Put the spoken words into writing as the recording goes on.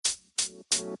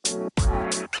What's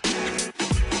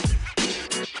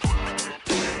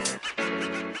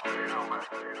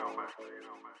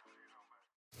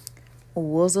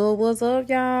up,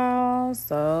 y'all?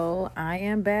 So, I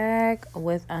am back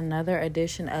with another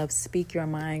edition of Speak Your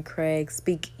Mind, Craig.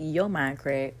 Speak Your Mind,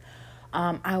 Craig.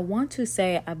 I want to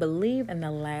say, I believe in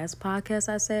the last podcast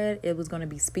I said it was going to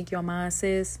be Speak Your Mind,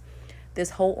 sis.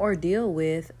 This whole ordeal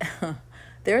with,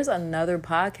 there's another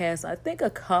podcast, I think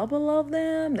a couple of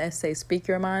them that say Speak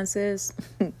Your Mind, sis.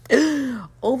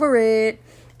 Over it.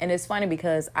 And it's funny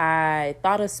because I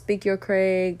thought of Speak Your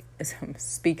Craig.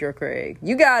 Speak Your Craig.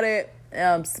 You got it.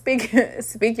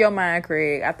 Speak Your Mind,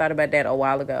 Craig. I thought about that a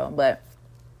while ago, but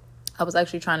I was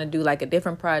actually trying to do like a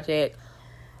different project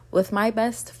with my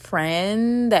best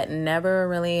friend that never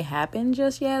really happened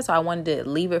just yet. So I wanted to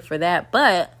leave it for that,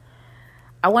 but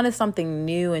I wanted something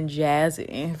new and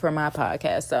jazzy for my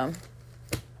podcast. So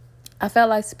I felt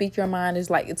like Speak Your Mind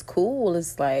is like, it's cool.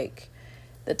 It's like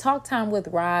the talk time with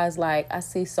Rise. Like I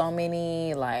see so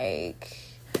many like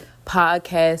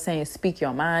podcast saying speak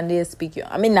your mind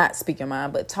not speak your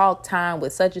mind, but talk time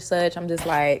with such and such. I'm just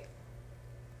like,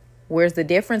 where's the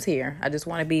difference here? I just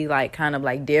want to be like kind of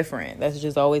like different. That's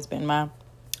just always been my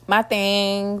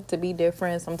thing, to be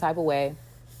different some type of way.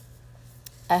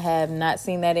 I have not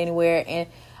seen that anywhere, and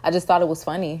I just thought it was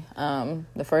funny.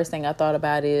 The first thing I thought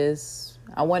about is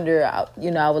I wonder, I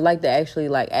would like to actually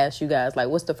like ask you guys, like,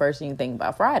 what's the first thing you think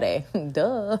about Friday?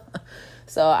 Duh.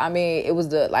 So, I mean, it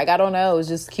was I don't know. It was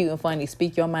just cute and funny.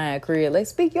 Speak your mind, Craig.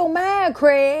 Let's speak your mind,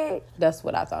 Craig. That's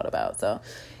what I thought about. So,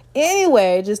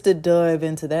 anyway, just to dive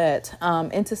into that,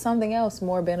 into something else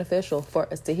more beneficial for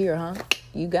us to hear, huh?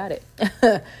 You got it.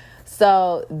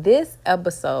 So, this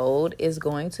episode is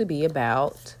going to be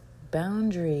about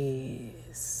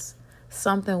boundaries.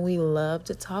 Something we love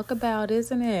to talk about,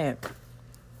 isn't it?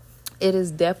 It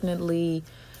is definitely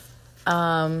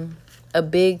a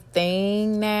big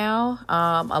thing now,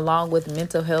 along with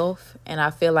mental health. And I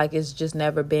feel like it's just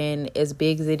never been as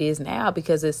big as it is now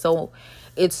because it's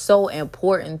so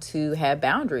important to have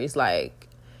boundaries. Like,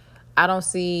 I don't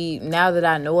see, now that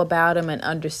I know about them and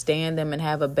understand them and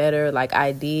have a better like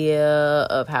idea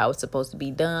of how it's supposed to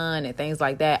be done and things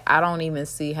like that, I don't even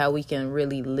see how we can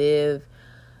really live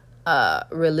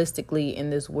realistically in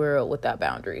this world without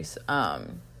boundaries.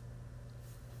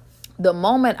 The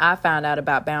moment I found out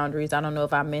about boundaries, I don't know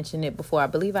if I mentioned it before. I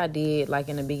believe I did, like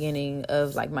in the beginning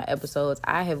of like my episodes.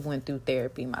 I have went through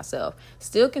therapy myself.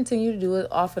 Still continue to do it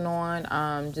off and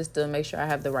on, just to make sure I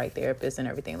have the right therapist and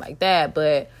everything like that.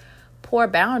 But poor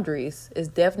boundaries is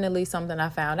definitely something I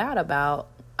found out about,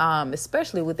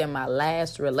 especially within my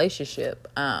last relationship.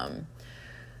 And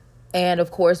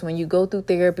of course, when you go through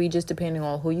therapy, just depending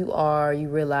on who you are, you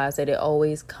realize that it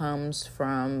always comes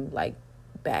from like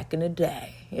back in the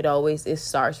day. It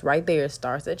starts right there. It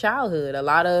starts at childhood. A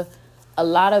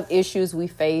lot of issues we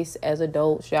face as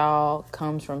adults, y'all,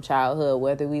 comes from childhood,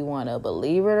 whether we want to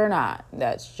believe it or not.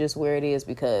 That's just where it is,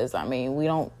 because I mean,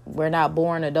 we're not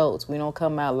born adults. We don't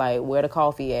come out like where the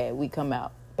coffee at. We come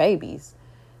out babies,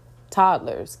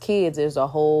 toddlers, kids. There's a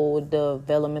whole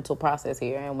developmental process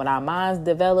here. And when our minds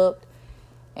developed,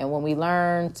 and when we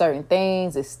learn certain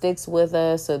things, it sticks with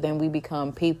us. So then we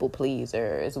become people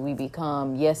pleasers. We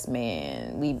become yes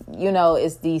men.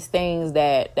 It's these things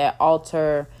that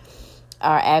alter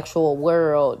our actual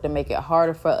world to make it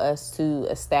harder for us to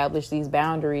establish these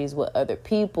boundaries with other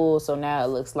people. So now it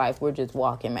looks like we're just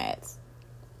walking mats.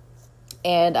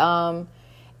 And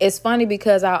it's funny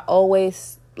because I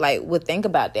always would think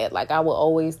about that. Like I would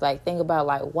always think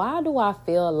about why do I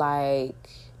feel like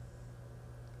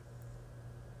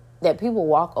that people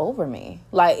walk over me?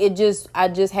 I just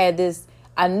had this,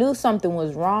 I knew something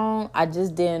was wrong. I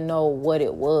just didn't know what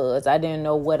it was. I didn't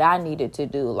know what I needed to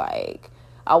do.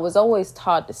 I was always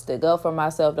taught to stick up for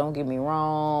myself. Don't get me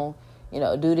wrong.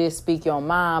 Do this, speak your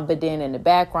mind. But then in the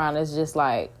background, it's just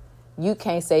like, you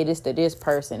can't say this to this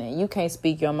person and you can't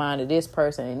speak your mind to this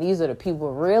person. And these are the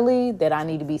people really that I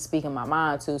need to be speaking my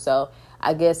mind to. So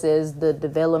I guess as the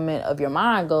development of your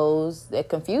mind goes, it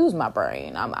confused my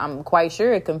brain. I'm quite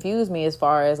sure it confused me as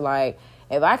far as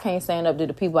if I can't stand up to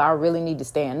the people I really need to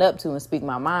stand up to and speak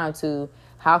my mind to,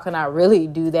 how can I really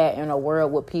do that in a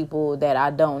world with people that I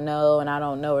don't know and I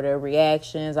don't know their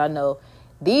reactions? I know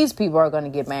these people are going to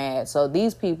get mad. So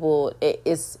these people,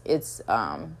 it's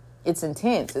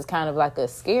intense. It's kind of like a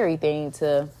scary thing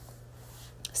to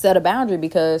set a boundary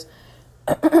because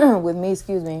with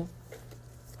me,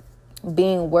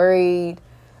 being worried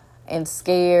and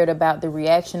scared about the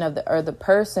reaction of the other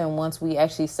person once we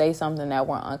actually say something that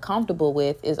we're uncomfortable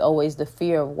with is always the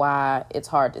fear of why it's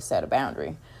hard to set a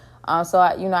boundary. So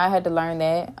I had to learn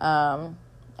that.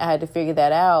 I I had to figure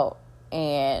that out.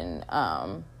 And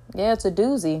yeah, it's a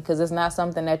doozy because it's not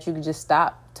something that you can just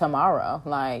stop tomorrow.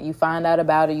 Like, you find out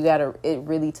about it, it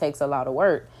really takes a lot of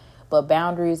work. But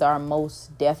boundaries are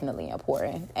most definitely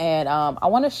important. And I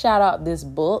want to shout out this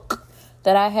book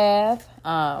that I have,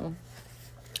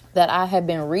 that I have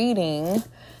been reading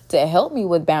to help me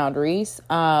with boundaries.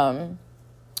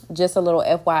 Just a little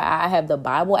FYI, I have the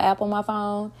Bible app on my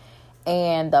phone,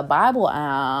 and the Bible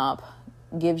app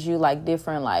gives you like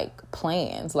different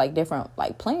plans,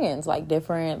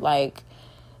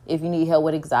 if you need help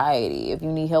with anxiety, if you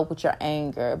need help with your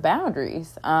anger,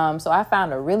 boundaries. So I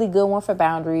found a really good one for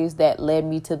boundaries that led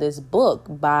me to this book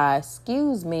by,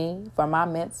 excuse me for my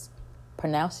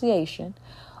mispronunciation.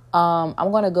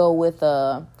 I'm going to go with,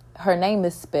 her name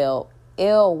is spelled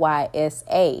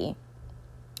Lysa.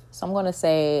 So I'm going to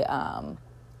say,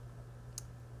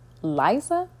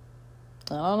 Liza?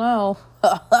 I don't know.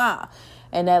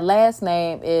 And that last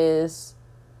name is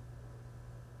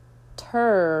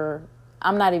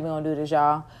I'm not even going to do this,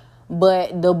 y'all.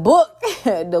 But the book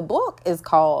is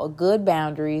called Good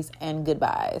Boundaries and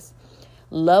Goodbyes.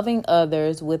 Loving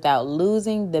Others Without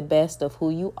Losing the Best of Who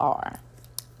You Are.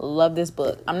 Love this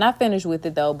book. I'm not finished with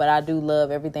it though, but I do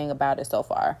love everything about it so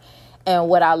far. And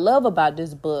what I love about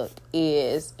this book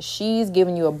is she's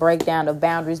giving you a breakdown of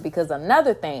boundaries, because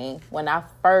another thing, when I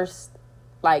first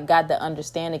got the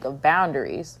understanding of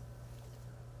boundaries,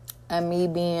 and me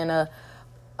being a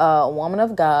woman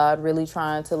of God, really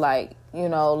trying to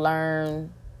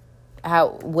learn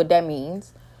what that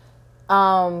means.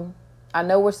 I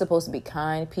know we're supposed to be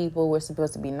kind people. We're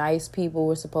supposed to be nice people.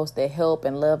 We're supposed to help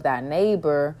and love thy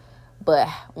neighbor. But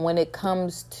when it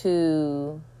comes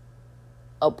to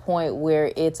a point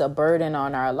where it's a burden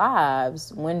on our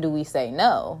lives, when do we say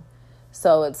no?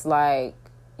 So it's like,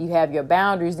 you have your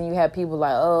boundaries, and you have people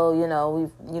like, oh,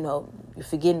 you're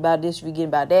forgetting about this, you're forgetting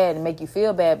about that, and make you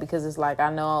feel bad, because it's like,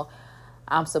 I know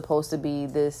I'm supposed to be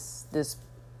this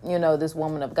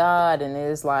woman of God, and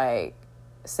it's like,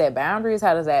 set boundaries.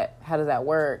 How does that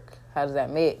work? How does that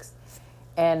mix?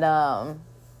 And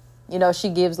she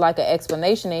gives an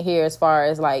explanation in here as far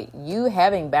as you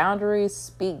having boundaries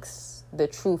speaks the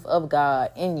truth of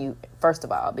God in you, first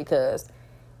of all, because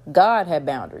God had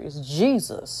boundaries.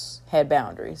 Jesus had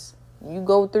boundaries. You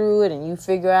go through it and you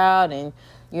figure out, and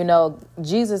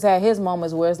Jesus had his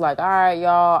moments where it's like, all right,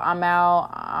 y'all, I'm out.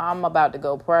 I'm about to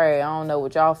go pray. I don't know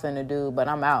what y'all finna do, but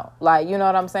I'm out. You know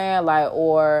what I'm saying?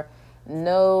 Or,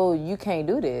 no, you can't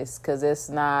do this because it's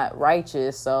not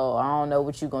righteous. So I don't know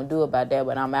what you're going to do about that,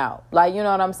 but I'm out. You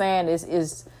know what I'm saying?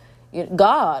 It's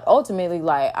God ultimately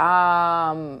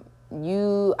I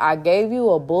gave you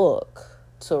a book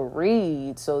to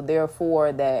read, so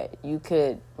therefore that you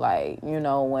could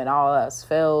when all else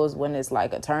fails, when it's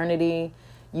eternity,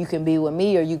 you can be with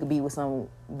me or you could be with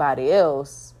somebody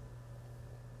else.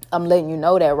 I'm letting you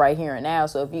know that right here and now.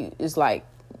 So if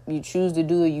you choose to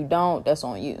do it, you don't, that's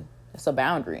on you. It's a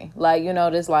boundary.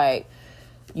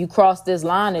 You cross this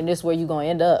line and this is where you're going to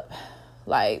end up.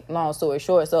 Long story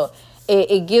short. So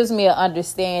it gives me an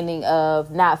understanding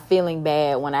of not feeling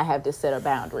bad when I have to set a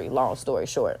boundary, long story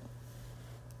short.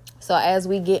 So as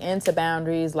we get into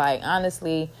boundaries,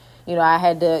 honestly, I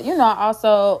had to,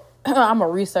 also, I'm a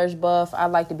research buff. I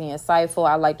like to be insightful.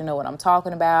 I like to know what I'm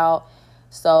talking about.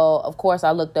 So, of course,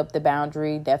 I looked up the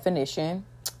boundary definition.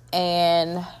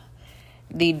 And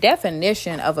the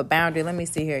definition of a boundary, let me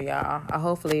see here, y'all.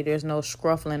 Hopefully there's no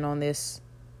scruffling on this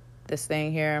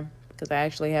thing here, because I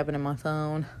actually have it in my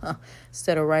phone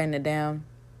instead of writing it down.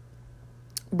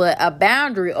 But a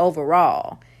boundary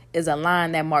overall is a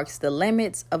line that marks the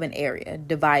limits of an area,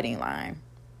 dividing line,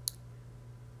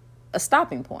 a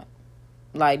stopping point.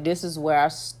 This is where I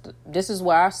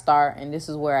start and this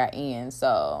is where I end.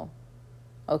 So,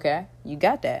 okay, you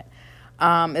got that.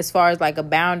 As far as a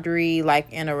boundary,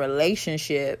 in a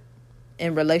relationship,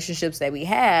 in relationships that we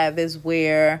have, is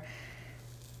where,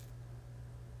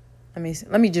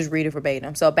 let me just read it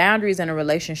verbatim. So boundaries in a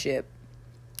relationship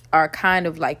are kind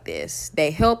of like this.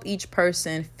 They help each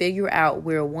person figure out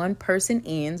where one person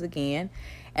ends again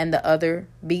and the other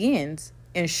begins.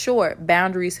 In short,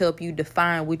 boundaries help you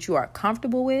define what you are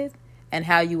comfortable with and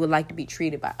how you would like to be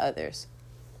treated by others.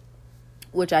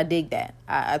 Which I dig that.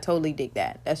 I totally dig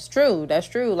that. That's true.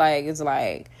 That's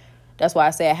why I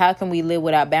said, how can we live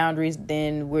without boundaries?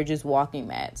 Then we're just walking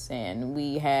mats, and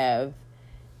we have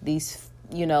these,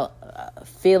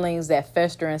 feelings that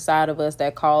fester inside of us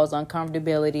that cause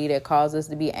uncomfortability, that cause us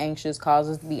to be anxious, cause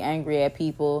us to be angry at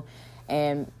people.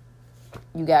 And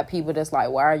you got people that's like,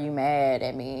 why are you mad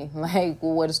at me?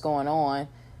 What is going on?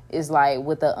 It's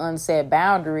with the unsaid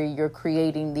boundary, you're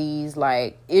creating these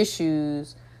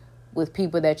issues with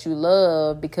people that you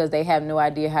love because they have no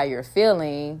idea how you're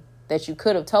feeling, that you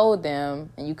could have told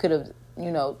them and you could have,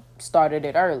 started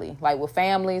it early. Like with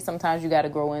family, sometimes you got to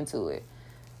grow into it.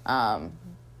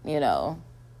 You know,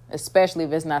 especially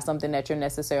if it's not something that you're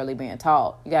necessarily being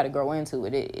taught. You got to grow into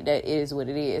it. That is what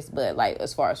it is. But like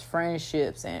as far as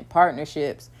friendships and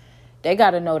partnerships, they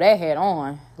got to know that head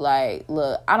on. Like,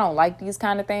 look, I don't like these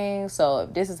kind of things. So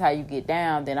if this is how you get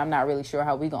down, then I'm not really sure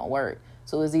how we going to work.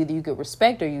 So it's either you could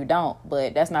respect or you don't.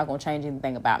 But that's not going to change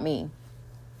anything about me.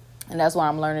 And that's why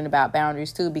I'm learning about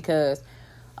boundaries too, because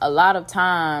a lot of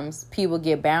times people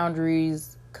get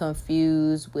boundaries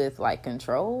confused with like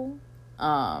control.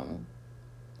 And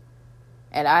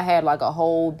I had like a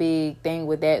whole big thing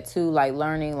with that too, like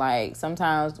learning, like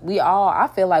sometimes I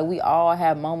feel like we all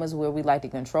have moments where we like to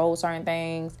control certain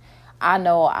things. I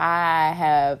know I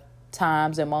have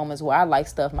times and moments where I like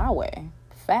stuff my way.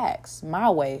 Facts, my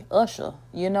way, Usher.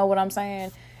 You know what I'm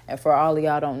saying? And for all of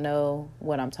y'all don't know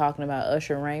what I'm talking about,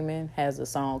 Usher Raymond has a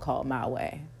song called My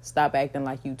Way. Stop acting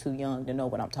like you too young to know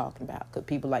what I'm talking about, because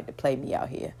people like to play me out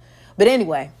here. But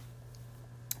anyway,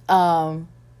 but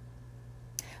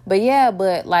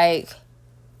like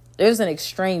there's an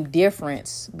extreme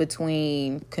difference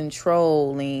between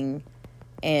controlling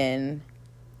and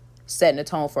setting a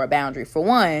tone for a boundary. For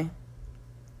one,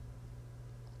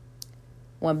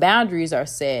 when boundaries are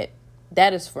set,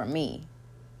 that is for me.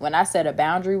 When I set a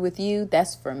boundary with you,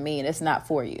 that's for me and it's not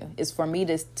for you. It's for me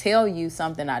to tell you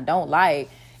something I don't like.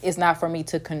 It's not for me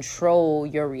to control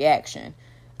your reaction.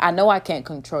 I know I can't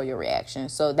control your reaction.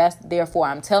 So therefore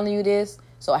I'm telling you this.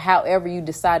 So however you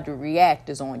decide to react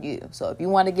is on you. So if you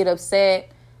want to get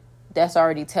upset, that's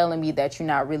already telling me that you're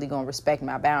not really going to respect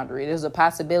my boundary. There's a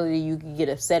possibility you can get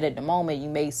upset at the moment. You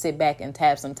may sit back and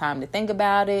have some time to think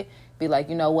about it. Be like,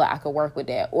 you know what, I could work with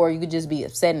that. Or you could just be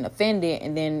upset and offended.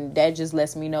 And then that just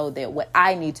lets me know that what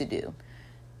I need to do.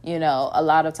 You know, a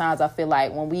lot of times I feel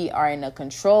like when we are in a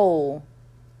control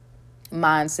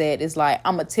mindset, it's like,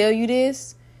 I'm going to tell you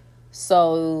this.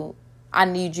 So I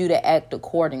need you to act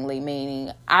accordingly.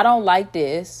 Meaning, I don't like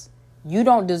this. You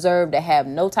don't deserve to have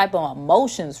no type of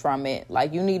emotions from it.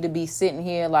 Like, you need to be sitting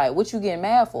here like, what you getting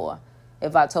mad for?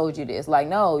 If I told you this, like,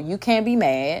 no, you can't be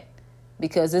mad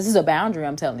because this is a boundary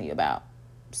I'm telling you about.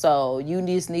 So you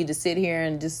just need to sit here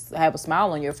and just have a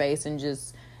smile on your face and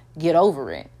just get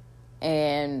over it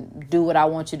and do what I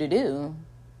want you to do.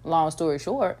 Long story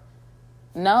short,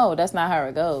 no, that's not how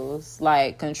it goes.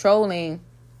 Like, controlling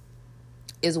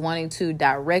is wanting to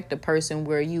direct a person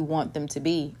where you want them to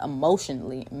be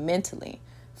emotionally, mentally,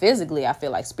 physically. I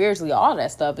feel like spiritually, all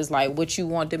that stuff is like what you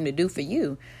want them to do for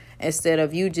you instead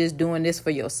of you just doing this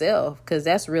for yourself, because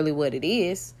that's really what it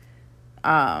is.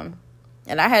 And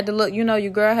I had to look, your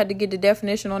girl had to get the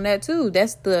definition on that too.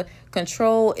 That's the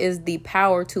control is the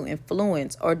power to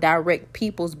influence or direct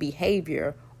people's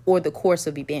behavior or the course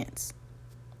of events.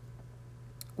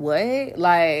 What?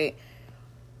 Like,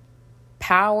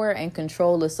 power and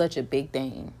control is such a big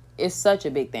thing. It's such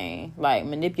a big thing. Like,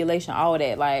 manipulation, all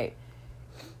that. Like,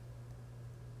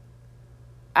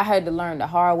 I had to learn the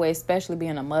hard way, especially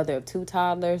being a mother of 2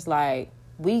 toddlers. Like,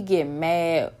 we get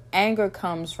mad. Anger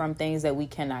comes from things that we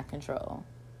cannot control.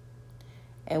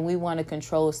 And we want to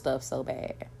control stuff so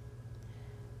bad.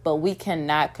 But we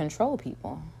cannot control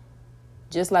people.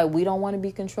 Just like we don't want to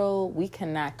be controlled, we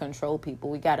cannot control people.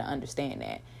 We got to understand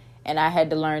that. And I had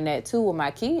to learn that too with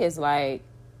my kids. Like,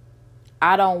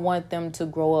 I don't want them to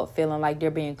grow up feeling like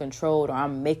they're being controlled or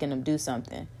I'm making them do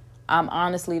something. I'm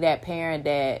honestly that parent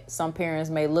that some parents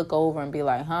may look over and be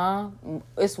like,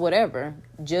 it's whatever.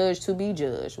 Judge to be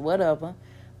judged, whatever.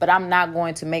 But I'm not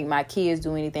going to make my kids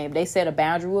do anything. If they set a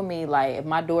boundary with me, like if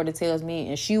my daughter tells me,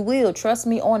 and she will, trust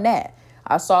me on that.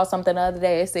 I saw something the other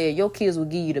day. It said your kids will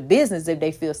give you the business if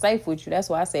they feel safe with you. That's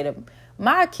why I said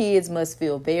my kids must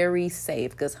feel very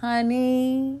safe. Because,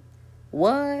 honey,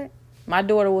 what? My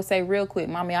daughter will say real quick,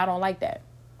 Mommy, I don't like that.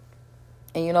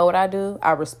 And you know what I do?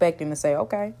 I respect him and say,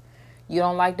 okay, you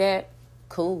don't like that?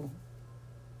 Cool.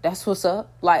 That's what's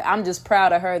up. Like, I'm just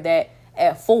proud of her that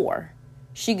at 4,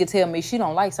 she could tell me she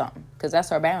don't like something because that's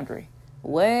her boundary.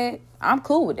 What? I'm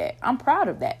cool with that. I'm proud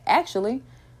of that, actually.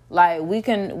 Like,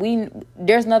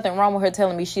 there's nothing wrong with her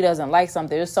telling me she doesn't like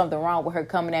something. There's something wrong with her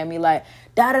coming at me like,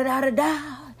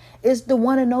 da-da-da-da-da. It's the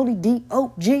one and only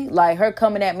D-O-G. Like, her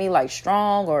coming at me like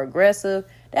strong or aggressive.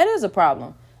 That is a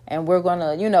problem. And we're going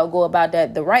to, go about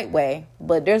that the right way.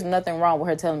 But there's nothing wrong with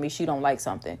her telling me she don't like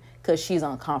something because she's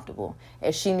uncomfortable.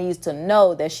 And she needs to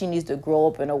know that she needs to grow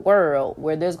up in a world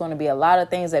where there's going to be a lot of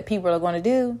things that people are going to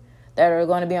do that are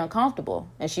going to be uncomfortable.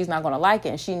 And she's not going to like it.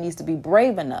 And she needs to be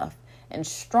brave enough and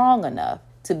strong enough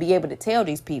to be able to tell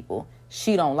these people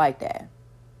she don't like that.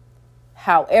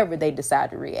 however they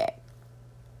decide to react.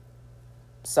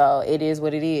 So it is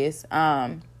what it is.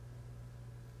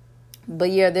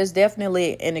 But yeah, there's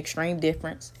definitely an extreme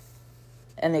difference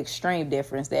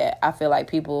that I feel like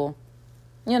people,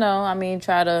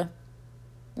 try to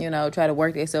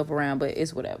work themselves around, but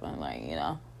it's whatever. Like,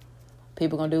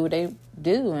 people gonna do what they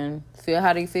do and feel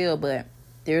how they feel, but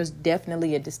there's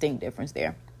definitely a distinct difference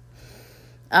there.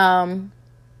 I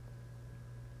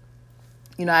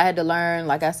had to learn,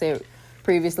 like I said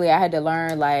previously,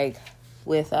 like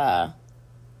with my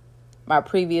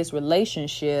previous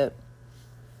relationship,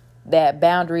 that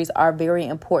boundaries are very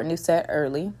important to set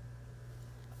early,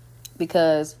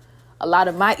 because a lot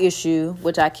of my issue,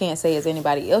 which I can't say is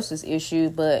anybody else's issue,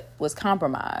 but was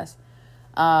compromise.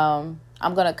 I'm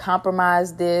going to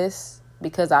compromise this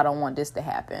because I don't want this to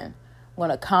happen. I'm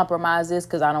going to compromise this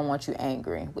because I don't want you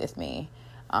angry with me.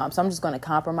 So I'm just going to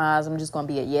compromise. I'm just going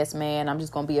to be a yes man. I'm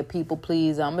just going to be a people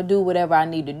pleaser. I'm going to do whatever I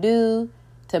need to do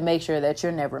to make sure that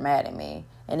you're never mad at me.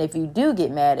 And if you do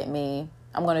get mad at me,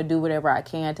 I'm going to do whatever I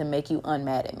can to make you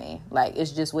unmad at me. Like,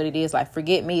 it's just what it is. Like,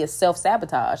 forget me is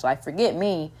self-sabotage. Like, forget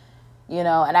me, and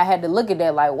I had to look at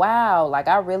that like, wow, like,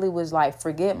 I really was like,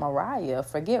 forget Mariah,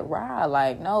 forget Ra.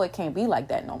 Like, no, it can't be like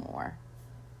that no more.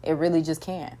 It really just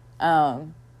can't.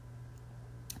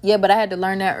 But I had to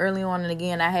learn that early on. And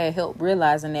again, I had help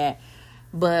realizing that.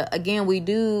 But again, we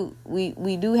do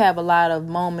have a lot of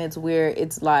moments where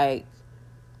it's like,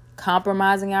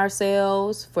 compromising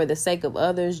ourselves for the sake of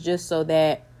others, just so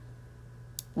that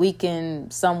we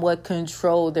can somewhat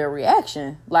control their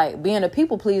reaction. Like, being a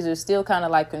people pleaser is still kind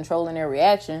of like controlling their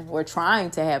reaction. We're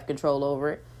trying to have control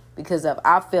over it, because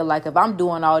I feel like if I'm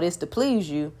doing all this to please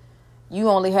you, you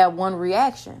only have one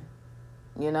reaction.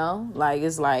 Like,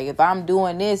 it's like, if I'm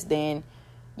doing this, then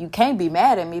you can't be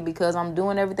mad at me because I'm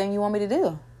doing everything you want me to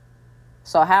do.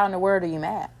 So how in the world are you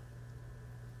mad?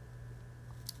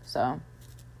 So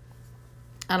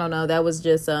I don't know. That was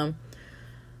just a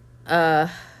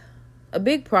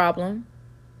big problem.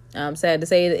 I'm sad to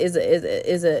say it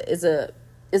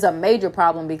is a major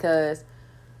problem, because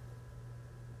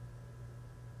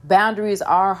boundaries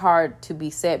are hard to be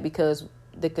set because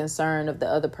the concern of the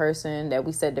other person that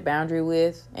we set the boundary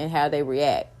with and how they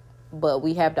react. But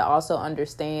we have to also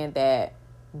understand that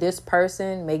this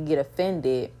person may get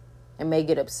offended and may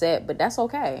get upset, but that's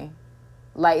okay.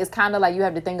 Like, it's kind of like you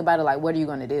have to think about it like, what are you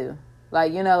going to do?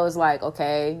 Like, it's like,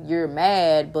 okay, you're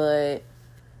mad, but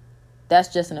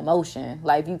that's just an emotion.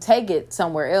 Like, if you take it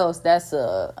somewhere else, that's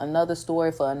another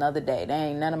story for another day. That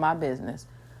ain't none of my business.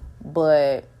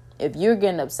 But if you're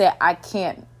getting upset,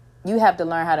 you have to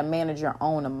learn how to manage your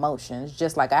own emotions.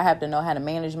 Just like I have to know how to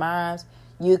manage mine.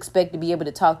 You expect to be able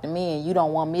to talk to me, and you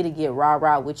don't want me to get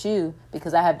rah-rah with you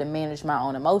because I have to manage my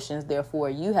own emotions. Therefore,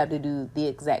 you have to do the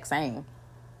exact same.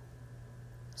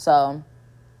 So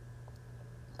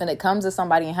when it comes to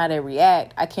somebody and how they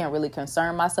react, I can't really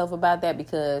concern myself about that,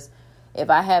 because if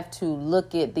I have to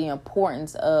look at the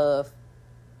importance of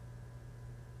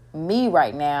me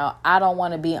right now, I don't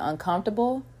want to be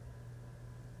uncomfortable,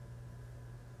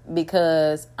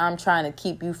 because I'm trying to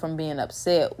keep you from being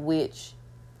upset, which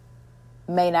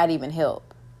may not even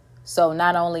help. So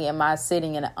not only am I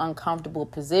sitting in an uncomfortable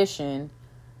position,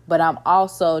 but I'm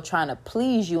also trying to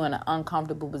please you in an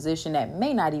uncomfortable position that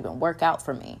may not even work out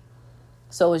for me.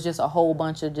 So it's just a whole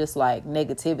bunch of just like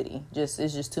negativity. It's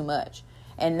just too much.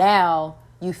 And now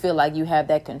you feel like you have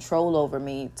that control over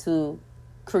me to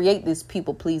create this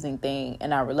people pleasing thing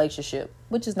in our relationship,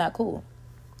 which is not cool.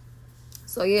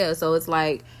 So yeah, so it's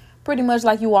like pretty much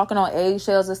like you walking on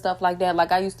eggshells and stuff like that.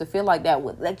 Like, I used to feel like that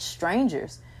with like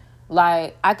strangers.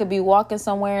 Like, I could be walking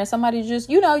somewhere and somebody just,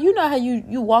 you know how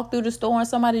you walk through the store and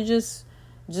somebody just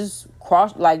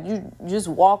cross, like, you just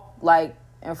walk like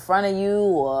in front of you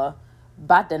or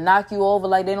about to knock you over,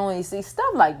 like they don't even see,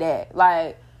 stuff like that.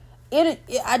 Like,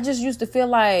 I just used to feel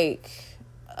like,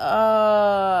 am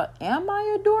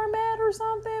I a doormat or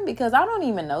something? Because I don't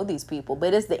even know these people,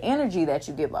 but it's the energy that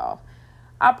you give off.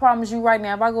 I promise you right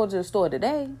now, if I go to the store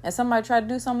today and somebody try to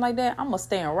do something like that, I'm going to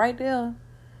stand right there.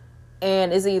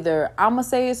 And it's either I'm going to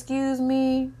say, excuse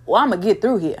me, or I'm going to get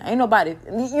through here. Ain't nobody,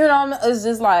 it's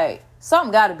just like,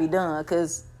 something got to be done,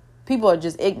 because people are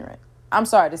just ignorant. I'm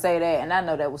sorry to say that, and I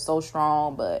know that was so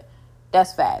strong, but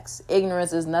that's facts.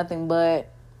 Ignorance is nothing but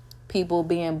people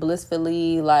being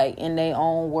blissfully, like, in their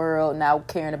own world, not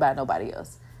caring about nobody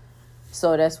else.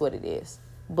 So that's what it is.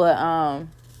 But,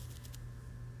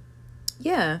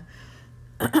 yeah.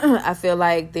 I feel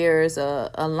like there's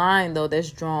a line, though, that's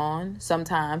drawn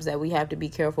sometimes that we have to be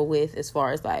careful with, as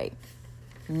far as, like,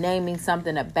 naming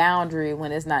something a boundary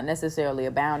when it's not necessarily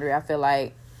a boundary. I feel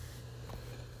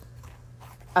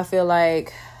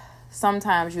like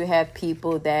sometimes you have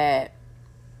people that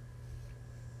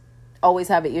always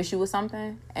have an issue with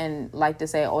something and like to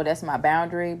say, oh, that's my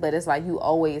boundary. But it's like you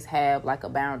always have like a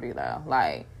boundary though.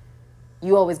 Like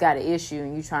you always got an issue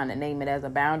and you trying to name it as a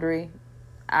boundary.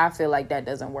 I feel like that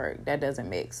doesn't work. That doesn't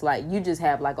mix. Like you just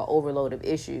have like an overload of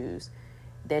issues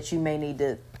that you may need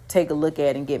to take a look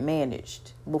at and get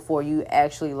managed before you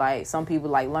actually, like, some people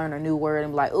like learn a new word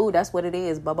and be like, oh, that's what it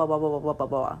is, blah, blah, blah, blah, blah, blah,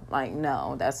 blah. Like,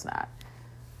 no, that's not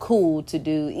cool to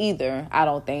do either. I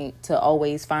don't think, to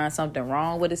always find something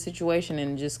wrong with a situation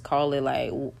and just call it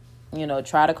like,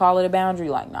 try to call it a boundary.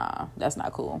 Like, nah, that's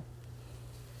not cool.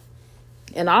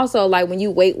 And also, like, when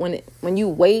you wait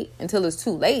until it's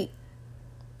too late,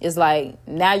 it's like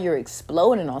now you're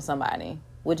exploding on somebody,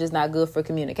 which is not good for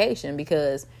communication.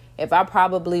 Because if I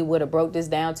probably would have broke this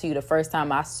down to you the first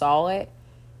time I saw it,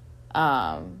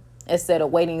 instead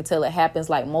of waiting until it happens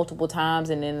like multiple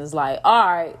times and then it's like, all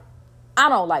right, I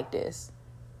don't like this.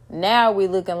 Now we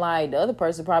looking like, the other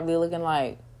person probably looking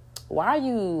like, why are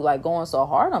you like going so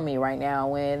hard on me right now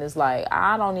when it's like,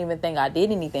 I don't even think I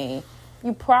did anything.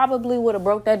 You probably would have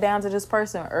broke that down to this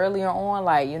person earlier on.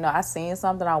 Like, I seen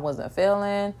something I wasn't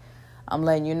feeling. I'm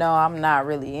letting you know I'm not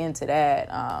really into that.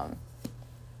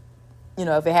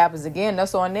 If it happens again,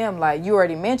 that's on them. Like, you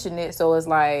already mentioned it. So it's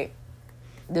like,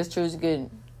 this choose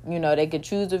good, they could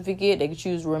choose to forget. They could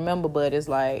choose to remember. But it's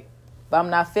like, but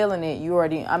I'm not feeling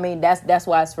it. That's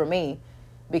why it's for me.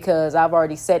 Because I've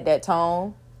already set that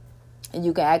tone. And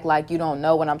you can act like you don't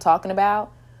know what I'm talking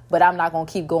about. But I'm not going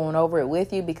to keep going over it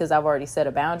with you because I've already set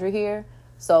a boundary here.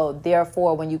 So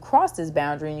therefore, when you cross this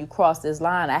boundary and you cross this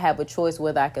line, I have a choice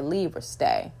whether I can leave or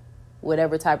stay,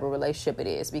 whatever type of relationship it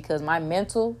is, because my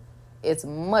mental is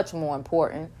much more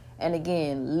important. And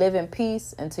again, live in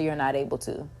peace until you're not able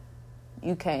to.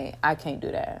 I can't do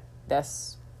that.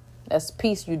 That's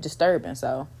peace you disturbing.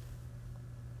 So,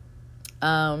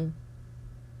 but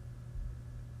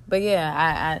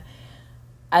yeah,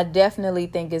 I definitely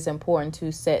think it's important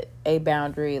to set a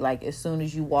boundary like as soon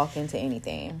as you walk into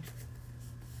anything.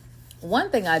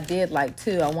 One thing I did like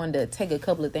too, I wanted to take a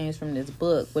couple of things from this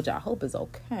book, which I hope is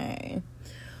okay.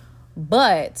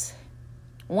 But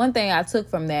one thing I took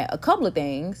from that, a couple of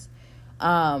things,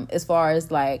 as far as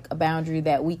like a boundary,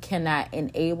 that we cannot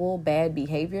enable bad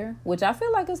behavior, which I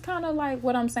feel like is kind of like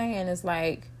what I'm saying. It's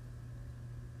like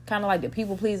kind of like the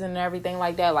people pleasing and everything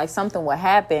like that. Like something will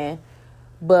happen,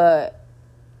 but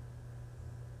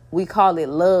we call it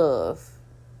love.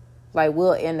 Like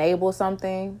we'll enable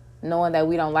something knowing that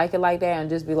we don't like it like that and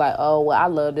just be like, oh, well, I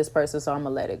love this person, so I'm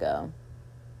going to let it go.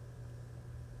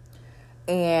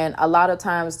 And a lot of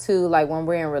times too, like when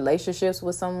we're in relationships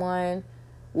with someone,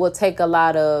 we'll take a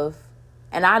lot of,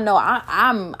 and I know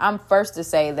I'm first to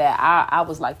say that I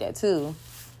was like that too.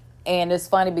 And it's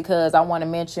funny because I want to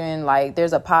mention, like,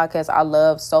 there's a podcast I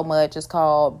love so much. It's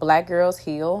called Black Girls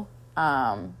Heal.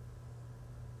 And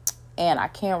I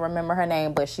can't remember her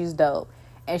name, but she's dope.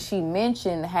 And she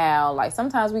mentioned how, like,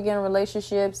 sometimes we get in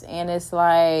relationships and it's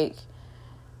like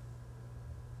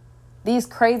these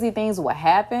crazy things will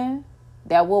happen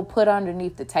that we'll put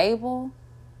underneath the table.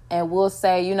 And we'll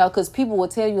say, because people will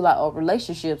tell you like, oh,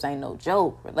 relationships ain't no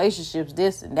joke. Relationships,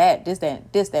 this and that, this, that,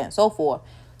 and so forth.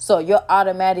 So you're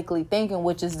automatically thinking,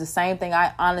 which is the same thing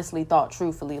I honestly thought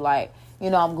truthfully. Like,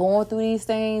 I'm going through these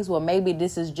things. Well, maybe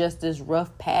this is just this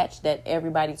rough patch that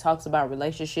everybody talks about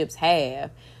relationships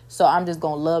have. So I'm just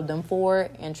going to love them for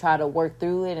it and try to work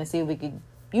through it and see if we could,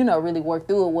 really work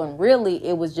through it, when really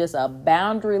it was just a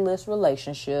boundaryless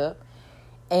relationship.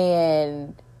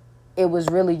 And it was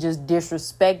really just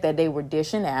disrespect that they were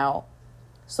dishing out.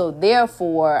 So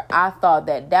therefore, I thought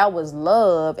that was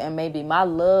love, and maybe my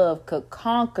love could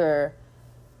conquer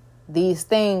these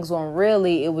things, when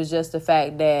really it was just the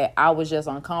fact that I was just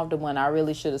uncomfortable and I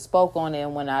really should have spoke on it.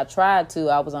 And when I tried to,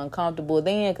 I was uncomfortable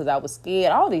then because I was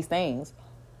scared. All these things.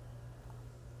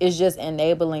 It's just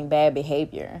enabling bad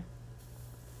behavior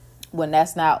when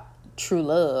that's not true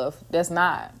love. That's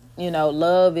not.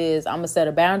 Love is, I'm going to set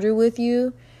a boundary with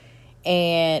you.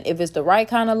 And if it's the right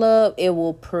kind of love, it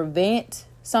will prevent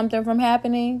something from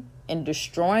happening and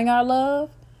destroying our love.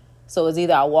 So it's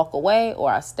either I walk away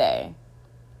or I stay.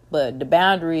 But the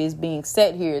boundary is being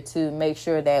set here to make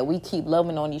sure that we keep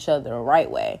loving on each other the right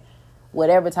way.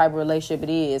 Whatever type of relationship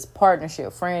it is,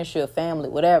 partnership, friendship, family,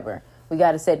 whatever. We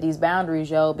got to set these boundaries,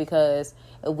 because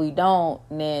if we don't,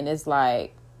 then it's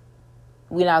like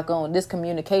this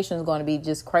communication is going to be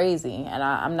just crazy. And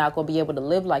I'm not going to be able to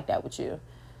live like that with you.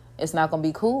 It's not going to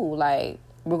be cool. Like,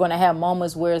 we're going to have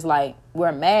moments where it's like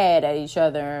we're mad at each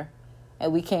other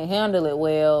and we can't handle it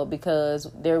well because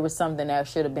there was something that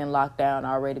should have been locked down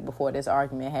already before this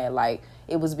argument had. Like,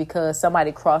 it was because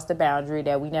somebody crossed the boundary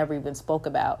that we never even spoke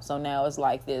about. So now it's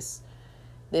like this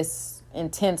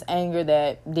intense anger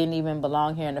that didn't even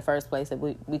belong here in the first place, that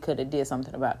we could have did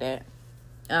something about that.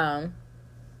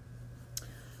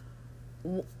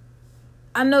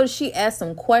 I know she asked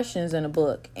some questions in the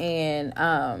book, and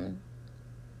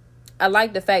I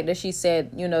like the fact that she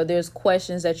said, there's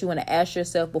questions that you want to ask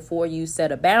yourself before you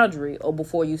set a boundary or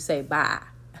before you say bye.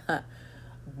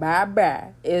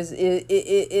 Bye.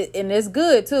 And it's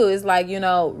good too. It's like,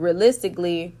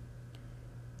 realistically,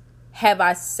 have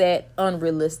I set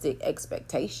unrealistic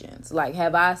expectations? Like,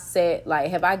 have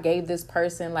I gave this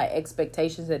person like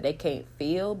expectations that they can't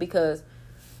feel? Because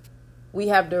we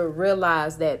have to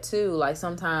realize that too. Like,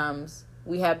 sometimes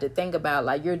we have to think about,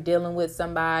 like, you're dealing with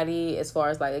somebody, as far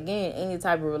as like, again, any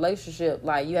type of relationship,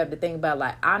 like, you have to think about,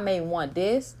 like, I may want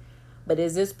this, but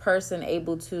is this person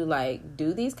able to like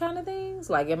do these kind of things?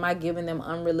 Like, am I giving them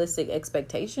unrealistic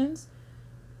expectations?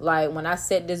 Like, when I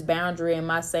set this boundary,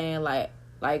 am I saying like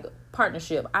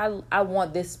partnership, I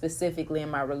want this specifically in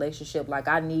my relationship. Like,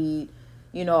 I need,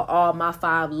 all my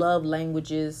 5 love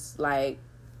languages. Like,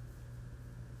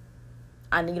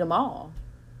 I need them all.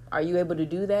 Are you able to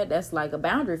do that? That's like a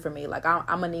boundary for me. Like, I'm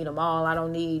gonna need them all. I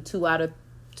don't need 2 out of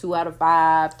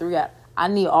 5, 3 out. I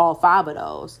need all 5 of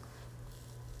those.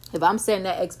 If I'm setting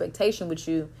that expectation with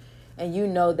you, and you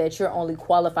know that you're only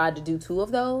qualified to do 2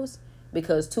 of those,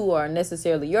 because 2 are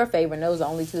necessarily your favorite, and those are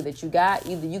only 2 that you got,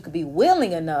 either you could be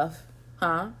willing enough,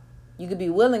 You could be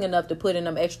willing enough to put in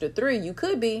them extra 3. You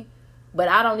could be, but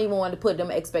I don't even want to put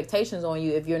them expectations on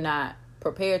you if you're not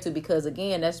prepared to, because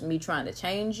again, that's me trying to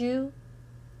change you.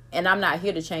 And I'm not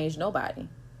here to change nobody.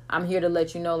 I'm here to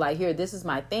let you know, like, here, this is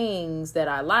my things that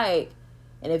I like.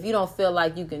 And if you don't feel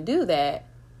like you can do that,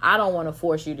 I don't want to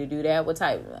force you to do that. What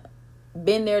type?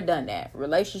 Been there, done that.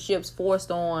 Relationships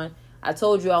forced on. I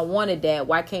told you I wanted that.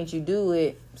 Why can't you do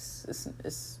it?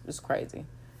 It's crazy.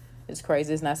 It's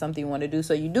crazy. It's not something you want to do.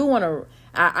 So you do want to,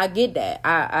 I get that.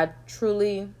 I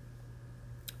truly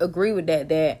agree with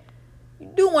that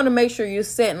you do want to make sure you're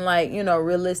setting, like,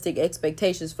 realistic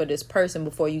expectations for this person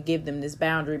before you give them this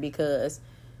boundary, because,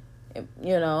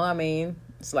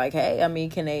 it's like, hey,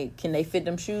 can they fit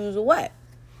them shoes or what?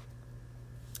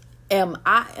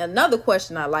 Another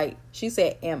question I like, she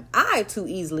said, am I too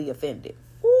easily offended?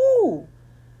 Ooh,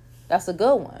 that's a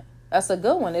good one.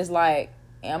 It's like,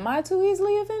 am I too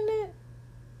easily offended?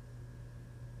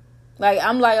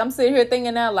 I'm sitting here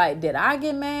thinking now, like, did I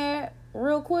get mad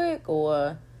real quick?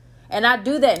 And I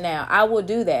do that now. I will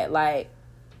do that. Like,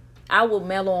 I will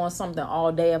mellow on something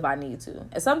all day if I need to.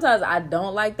 And sometimes I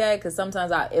don't like that, because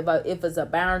sometimes if it's a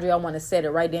boundary, I want to set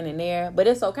it right then and there. But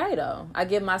it's okay, though. I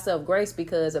give myself grace,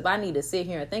 because if I need to sit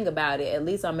here and think about it, at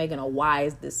least I'm making a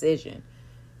wise decision.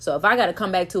 So if I got to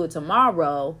come back to it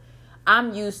tomorrow, I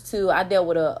dealt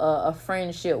with a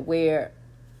friendship where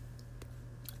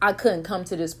I couldn't come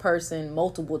to this person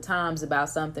multiple times about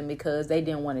something because they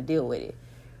didn't want to deal with it.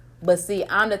 But see,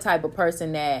 I'm the type of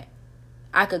person that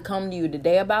I could come to you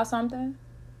today about something,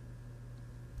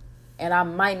 and I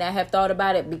might not have thought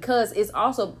about it, because it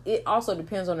also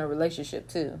depends on the relationship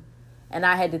too. And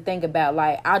I had to think about,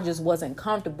 like, I just wasn't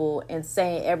comfortable in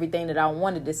saying everything that I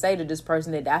wanted to say to this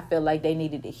person that I felt like they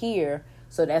needed to hear.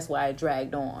 So that's why I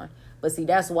dragged on. But see,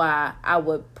 that's why I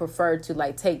would prefer to,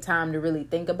 like, take time to really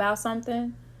think about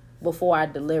something before I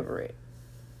deliver it.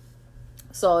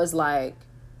 So it's like,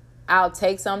 I'll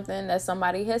take something that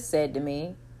somebody has said to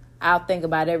me. I'll think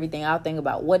about everything. I'll think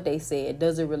about what they said.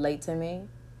 Does it relate to me?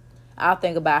 I'll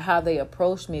think about how they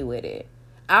approached me with it.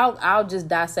 I'll just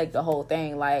dissect the whole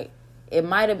thing. Like, it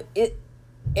might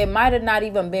have not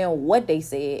even been what they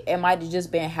said. It might have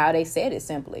just been how they said it,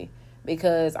 simply.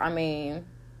 Because,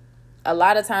 a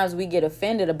lot of times we get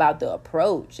offended about the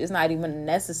approach. It's not even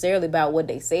necessarily about what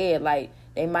they said. Like,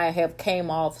 they might have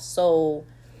came off so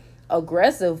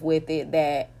aggressive with it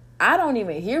that I don't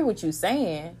even hear what you're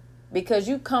saying, because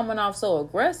you coming off so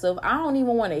aggressive. I don't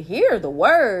even want to hear the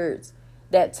words.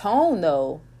 That tone,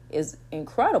 though, is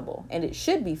incredible, and it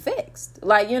should be fixed.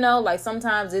 Like,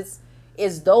 sometimes it's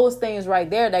those things right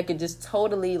there that could just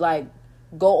totally, like,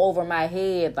 go over my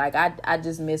head. Like, I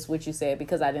just missed what you said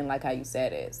because I didn't like how you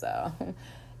said it. So,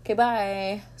 okay,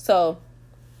 bye. So,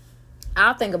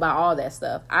 I'll think about all that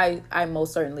stuff. I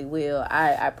most certainly will.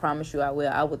 I promise you I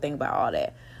will. I will think about all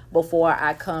that before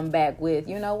I come back with,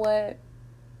 you know what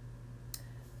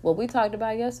we talked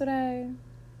about yesterday,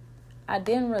 I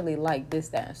didn't really like this,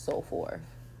 that, and so forth.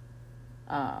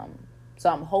 So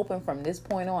I'm hoping from this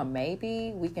point on,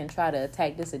 maybe we can try to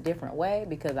attack this a different way,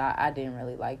 because I didn't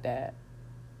really like that.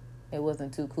 It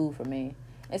wasn't too cool for me.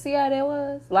 And see how that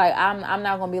was? Like, I'm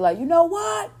not going to be like, you know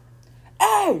what?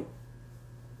 Hey,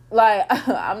 Like,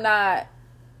 I'm not,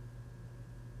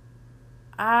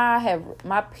 I have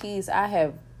my peace. I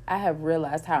have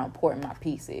realized how important my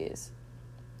peace is.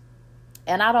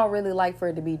 And I don't really like for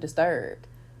it to be disturbed.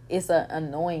 It's an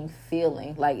annoying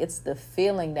feeling. Like, it's the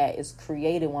feeling that is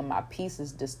created when my peace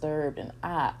is disturbed. And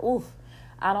I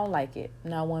don't like it.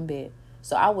 Not one bit.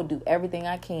 So I would do everything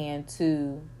I can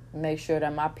to make sure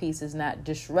that my peace is not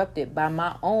disrupted by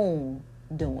my own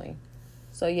doing.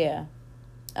 So, yeah.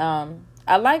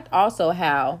 I liked also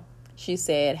how she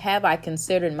said, have I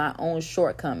considered my own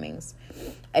shortcomings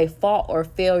a fault or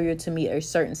failure to meet a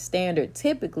certain standard,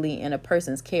 typically in a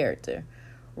person's character,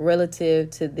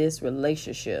 relative to this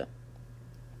relationship?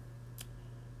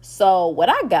 So what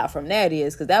I got from that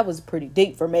is, because that was pretty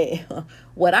deep for me,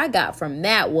 what I got from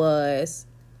that was,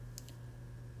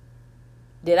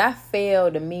 did I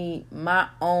fail to meet my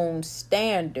own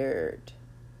standard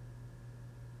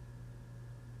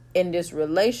in this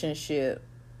relationship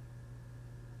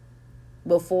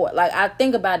before? Like, I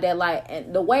think about that, like,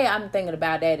 and the way I'm thinking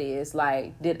about that is,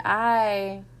 like,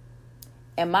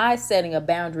 am I setting a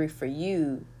boundary for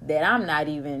you that I'm not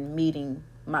even meeting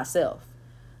myself?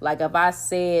 Like, if I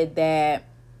said that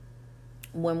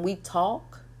when we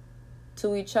talk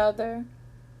to each other,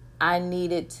 I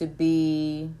needed to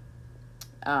be,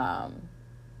 let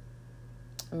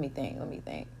me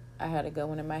think. I had a good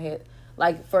one in my head.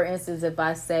 Like, for instance, if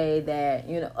I say that,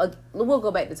 we'll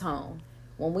go back to tone.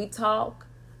 When we talk,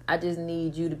 I just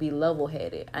need you to be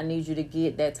level-headed. I need you to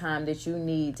get that time that you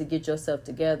need to get yourself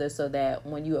together so that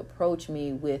when you approach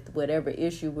me with whatever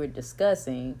issue we're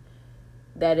discussing,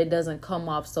 that it doesn't come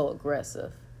off so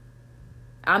aggressive.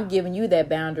 I'm giving you that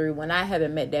boundary when I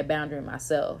haven't met that boundary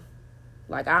myself.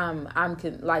 Like, I'm not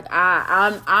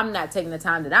taking the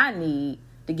time that I need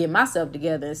to get myself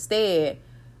together.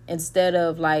 Instead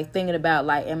of like thinking about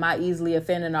like, am I easily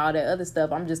offended and all that other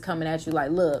stuff, I'm just coming at you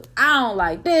like, look, I don't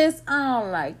like this, I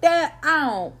don't like that,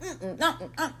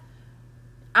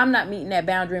 I'm not meeting that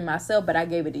boundary myself, but I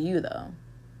gave it to you though.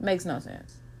 Makes no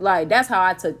sense. Like, that's how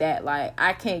I took that. Like,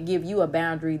 I can't give you a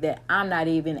boundary that I'm not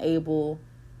even able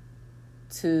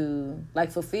to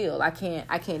like fulfill. I can't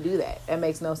do that. That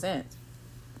makes no sense.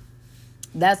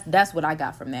 That's what I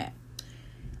got from that.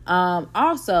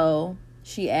 Also,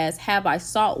 she asked, have I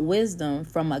sought wisdom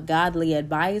from a godly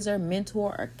advisor,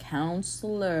 mentor, or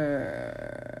counselor?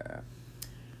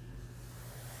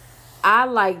 I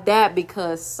like that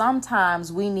because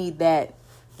sometimes we need that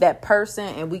person,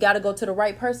 and we got to go to the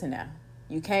right person now.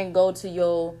 You can't go to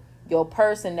your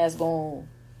person that's going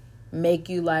to make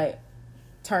you like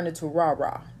turn into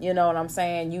rah-rah. You know what I'm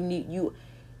saying?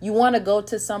 You want to go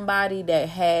to somebody that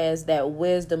has that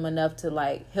wisdom enough to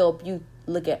like help you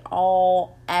look at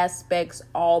all aspects,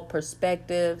 all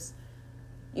perspectives,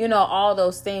 all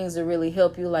those things that really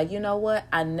help you. Like, you know what?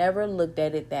 I never looked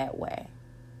at it that way.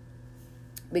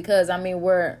 Because, I mean,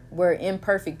 we're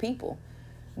imperfect people.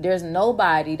 There's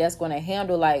nobody that's going to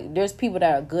handle, like, there's people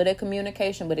that are good at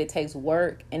communication, but it takes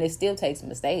work and it still takes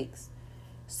mistakes.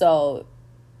 So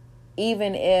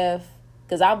even if,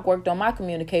 because I've worked on my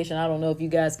communication, I don't know if you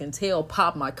guys can tell,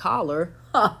 pop my collar.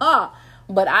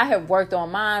 But I have worked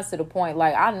on mine to the point,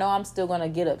 like, I know I'm still going to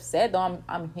get upset, though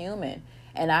I'm human.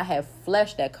 And I have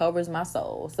flesh that covers my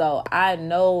soul. So I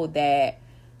know that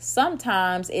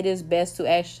sometimes it is best to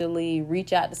actually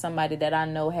reach out to somebody that I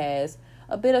know has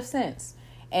a bit of sense.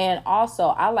 And also,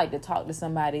 I like to talk to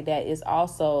somebody that is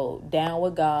also down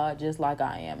with God, just like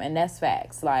I am. And that's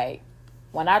facts. Like,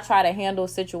 when I try to handle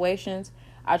situations,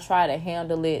 I try to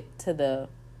handle it to the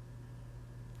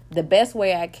best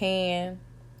way I can.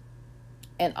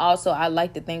 And also, I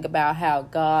like to think about how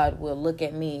God will look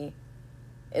at me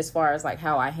as far as like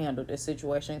how I handle this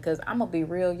situation. Because I'm going to be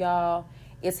real, y'all.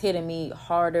 It's hitting me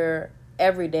harder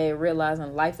every day,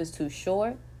 realizing life is too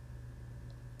short.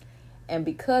 And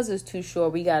because it's too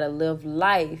short, we got to live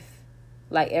life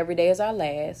like every day is our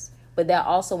last. But that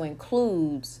also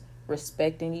includes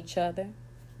respecting each other,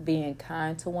 being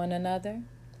kind to one another,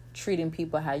 treating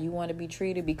people how you want to be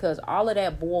treated. Because all of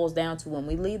that boils down to when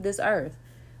we leave this earth,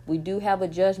 we do have a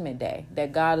judgment day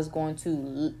that God is going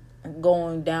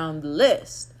down the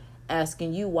list,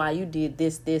 asking you why you did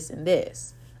this, this, and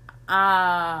this.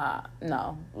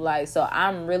 No. Like, so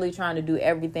I'm really trying to do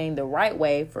everything the right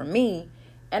way for me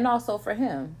and also for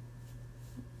him.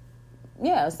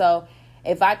 Yeah, so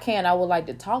if I can, I would like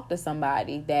to talk to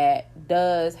somebody that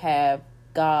does have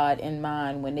God in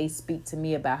mind when they speak to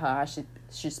me about how I should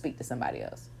speak to somebody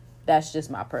else. That's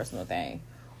just my personal thing.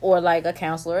 Or like a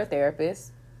counselor or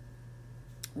therapist.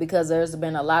 Because there's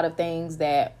been a lot of things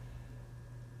that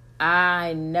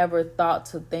I never thought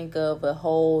to think of a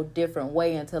whole different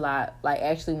way until I like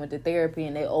actually went to therapy,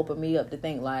 and they opened me up to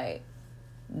think like,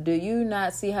 do you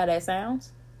not see how that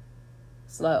sounds?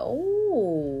 It's like,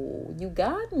 oh, you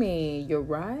got me. You're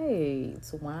right.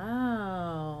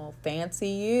 Wow. Fancy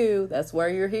you. That's why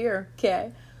you're here.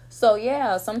 Okay. So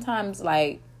yeah, sometimes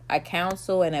like I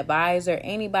counsel and advisor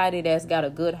anybody that's got a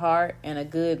good heart and a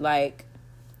good like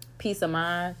peace of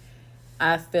mind.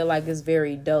 I feel like it's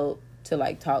very dope to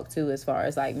like talk to as far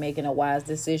as like making a wise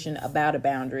decision about a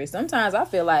boundary. Sometimes I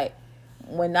feel like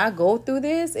when I go through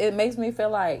this, it makes me feel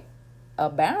like a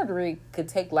boundary could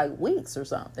take like weeks or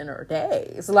something, or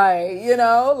days, like, you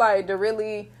know, like to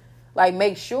really like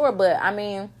make sure. But I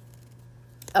mean,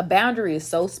 a boundary is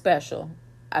so special,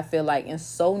 I feel like, and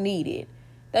so needed,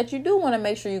 that you do want to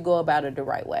make sure you go about it the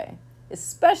right way,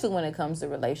 especially when it comes to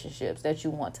relationships that you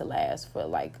want to last for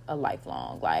like a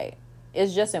lifelong. Like,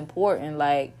 it's just important.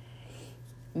 Like,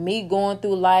 me going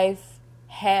through life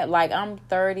had like, I'm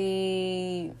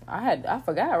 30, I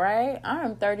forgot, right?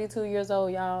 I'm 32 years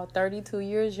old, y'all. 32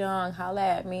 years young. Holla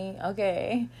at me.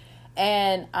 Okay.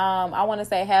 And I want to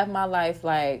say half my life,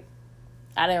 like,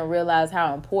 I didn't realize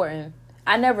how important.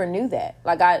 I never knew that.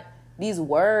 Like, these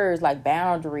words like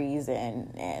boundaries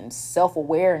and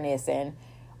self-awareness and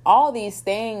all these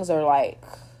things are like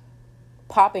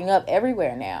popping up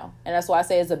everywhere now. And that's why I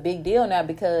say it's a big deal now,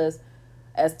 because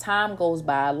as time goes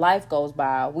by, life goes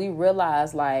by, we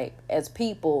realize like as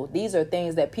people, these are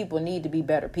things that people need to be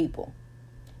better people.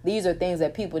 These are things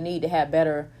that people need to have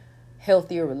better,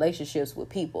 healthier relationships with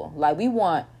people. Like, we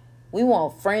want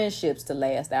friendships to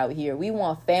last out here. We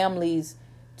want families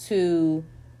to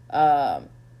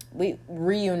we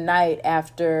reunite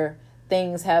after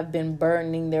things have been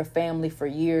burdening their family for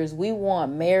years. We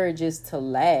want marriages to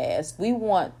last. We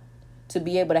want to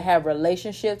be able to have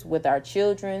relationships with our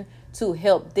children to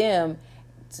help them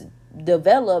to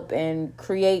develop and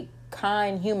create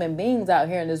kind human beings out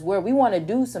here in this world. We want to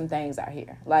do some things out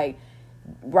here. Like,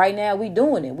 right now we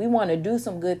doing it. We want to do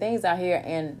some good things out here.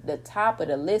 And the top of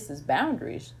the list is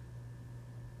boundaries.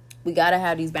 We got to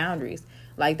have these boundaries.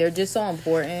 Like, they're just so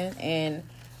important, and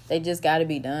they just got to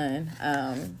be done.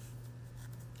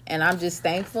 And I'm just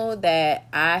thankful that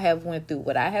I have went through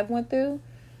what I have went through.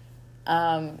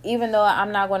 Even though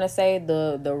I'm not going to say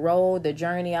the road, the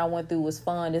journey I went through was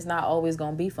fun. It's not always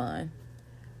going to be fun,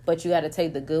 but you got to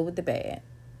take the good with the bad.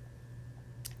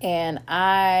 And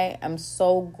I am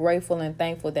so grateful and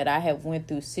thankful that I have went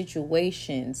through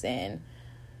situations, and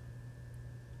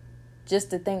just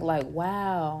to think like,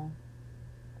 wow,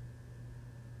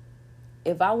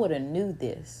 if I would have knew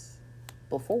this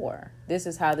before, this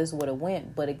is how this would have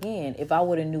went. But again, if I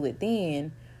would have knew it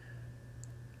then,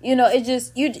 you know, it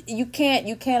just, you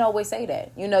can't always say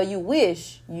that. You know, you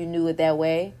wish you knew it that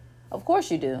way. Of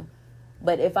course you do.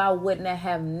 But if I wouldn't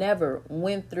have never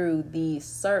went through these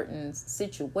certain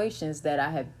situations that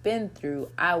I have been through,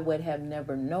 I would have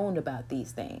never known about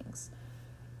these things.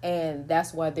 And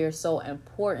that's why they're so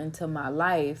important to my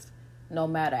life, no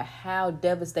matter how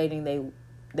devastating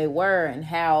they were, and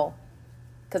how,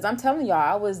 because I'm telling y'all,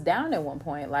 I was down at one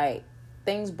point. Like,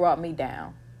 things brought me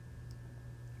down.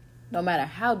 No matter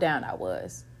how down I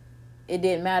was, it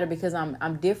didn't matter, because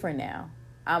I'm different now.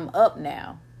 I'm up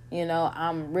now. You know,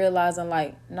 I'm realizing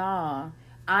like, nah,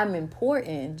 I'm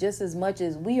important just as much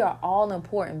as we are all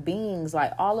important beings.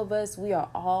 Like, all of us, we are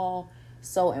all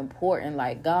so important.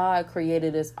 Like, God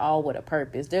created us all with a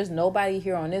purpose. There's nobody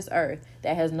here on this earth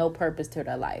that has no purpose to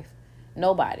their life.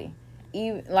 Nobody.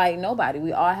 Even like nobody.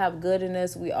 We all have good in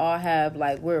us. We all have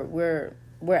like, we're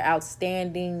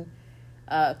outstanding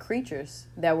creatures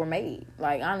that were made,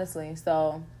 like, honestly.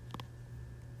 So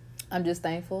I'm just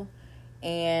thankful,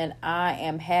 and I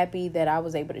am happy that I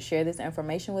was able to share this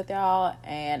information with y'all.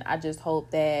 And I just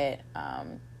hope that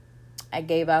I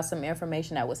gave out some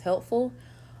information that was helpful,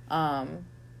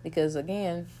 because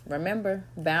again, remember,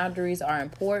 boundaries are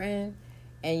important,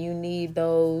 and you need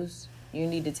those. You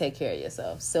need to take care of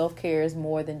yourself. Self-care is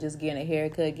more than just getting a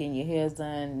haircut, getting your hair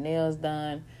done, nails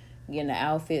done, getting an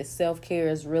outfit. Self-care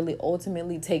is really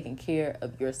ultimately taking care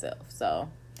of yourself. So,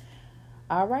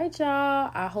 all right, y'all.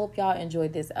 I hope y'all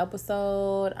enjoyed this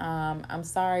episode. I'm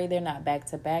sorry they're not back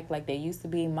to back like they used to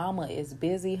be. Mama is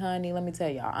busy, honey. Let me tell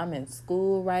y'all, I'm in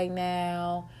school right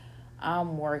now.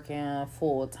 I'm working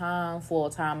full-time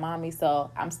mommy.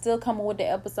 So I'm still coming with the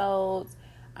episodes.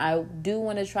 I do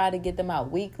want to try to get them out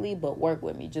weekly, but work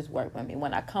with me. Just work with me.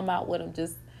 When I come out with them,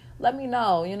 just let me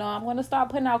know. You know, I'm going to start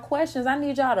putting out questions. I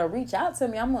need y'all to reach out to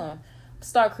me. I'm going to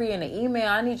start creating an email.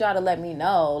 I need y'all to let me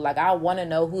know. Like, I want to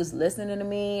know who's listening to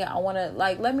me. I want to,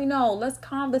 like, let me know. Let's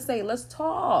conversate. Let's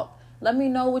talk. Let me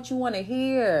know what you want to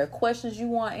hear, questions you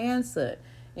want answered.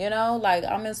 Like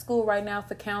I'm in school right now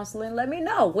for counseling. Let me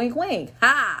know. Wink, wink.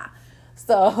 Ha!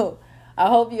 So I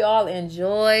hope you all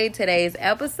enjoyed today's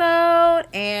episode,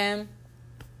 and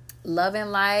love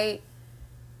and light,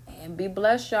 and be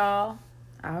blessed, y'all.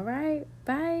 All right.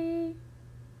 Bye.